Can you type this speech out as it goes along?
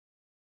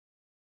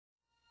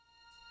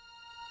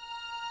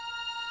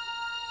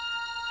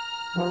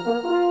They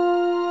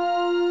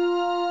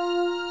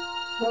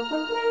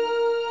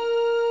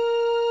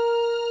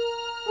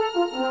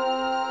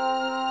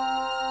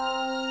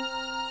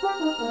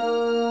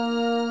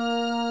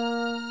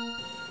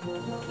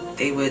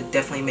would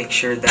definitely make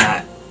sure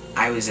that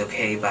I was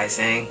okay by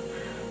saying,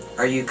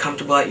 "Are you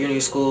comfortable at your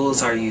new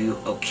schools? Are you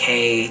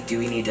okay? Do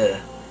we need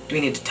to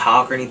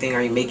talk or anything?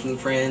 Are you making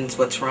friends?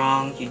 What's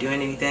wrong? You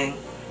doing anything?"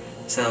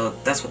 So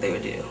that's what they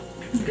would do.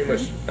 Pretty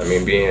much. I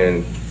mean,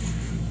 being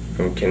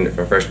from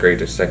first grade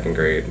to second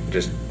grade,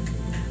 just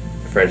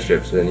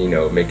friendships and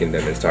making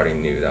them and starting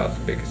new. That was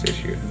the biggest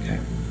issue. Okay.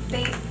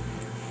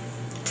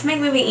 To make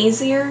moving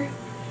easier,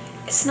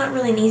 it's not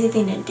really an easy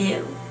thing to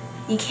do.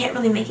 You can't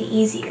really make it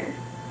easier.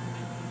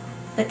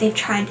 But they've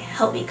tried to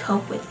help me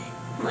cope with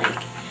it.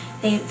 Like,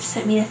 they've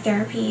sent me to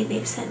therapy,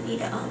 they've sent me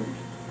to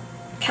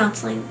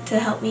counseling to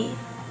help me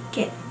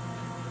get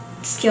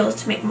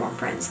skills to make more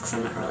friends, because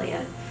I'm not really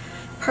a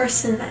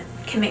person that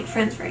can make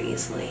friends very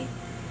easily.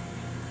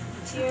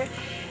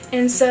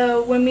 And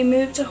so when we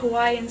moved to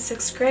Hawaii in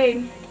 6th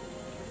grade,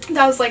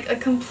 that was like a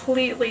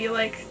completely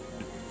like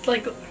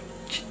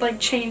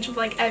change of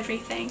like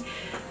everything.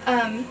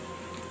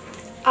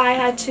 I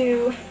had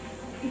to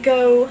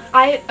go,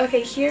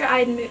 here I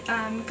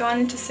had gone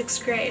into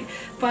 6th grade,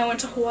 but when I went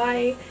to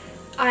Hawaii,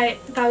 that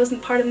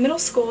wasn't part of middle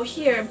school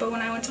here, but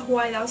when I went to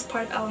Hawaii, that was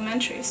part of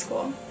elementary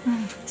school.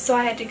 So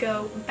I had to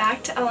go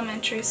back to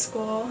elementary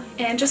school,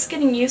 and just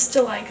getting used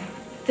to like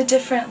the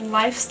different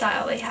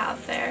lifestyle they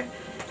have there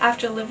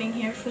after living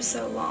here for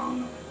so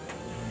long.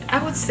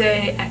 I would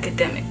say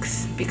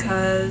academics,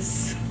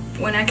 because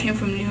when I came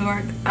from New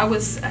York, I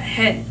was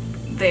ahead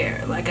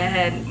there. Like, I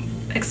had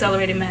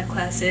accelerated math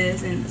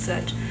classes and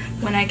such.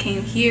 When I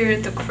came here,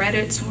 the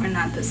credits were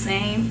not the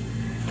same,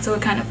 so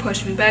it kind of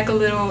pushed me back a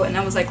little, and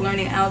I was like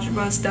learning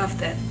algebra stuff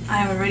that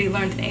I already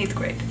learned in 8th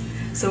grade.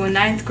 So in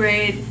 9th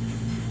grade,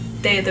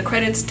 the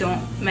credits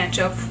don't match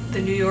up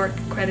the New York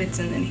credits,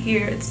 and then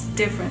here it's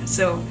different.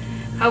 So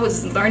I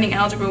was learning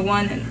Algebra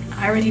 1 and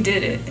I already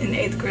did it in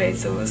 8th grade,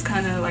 so it was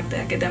kind of like the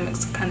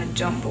academics kind of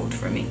jumbled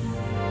for me.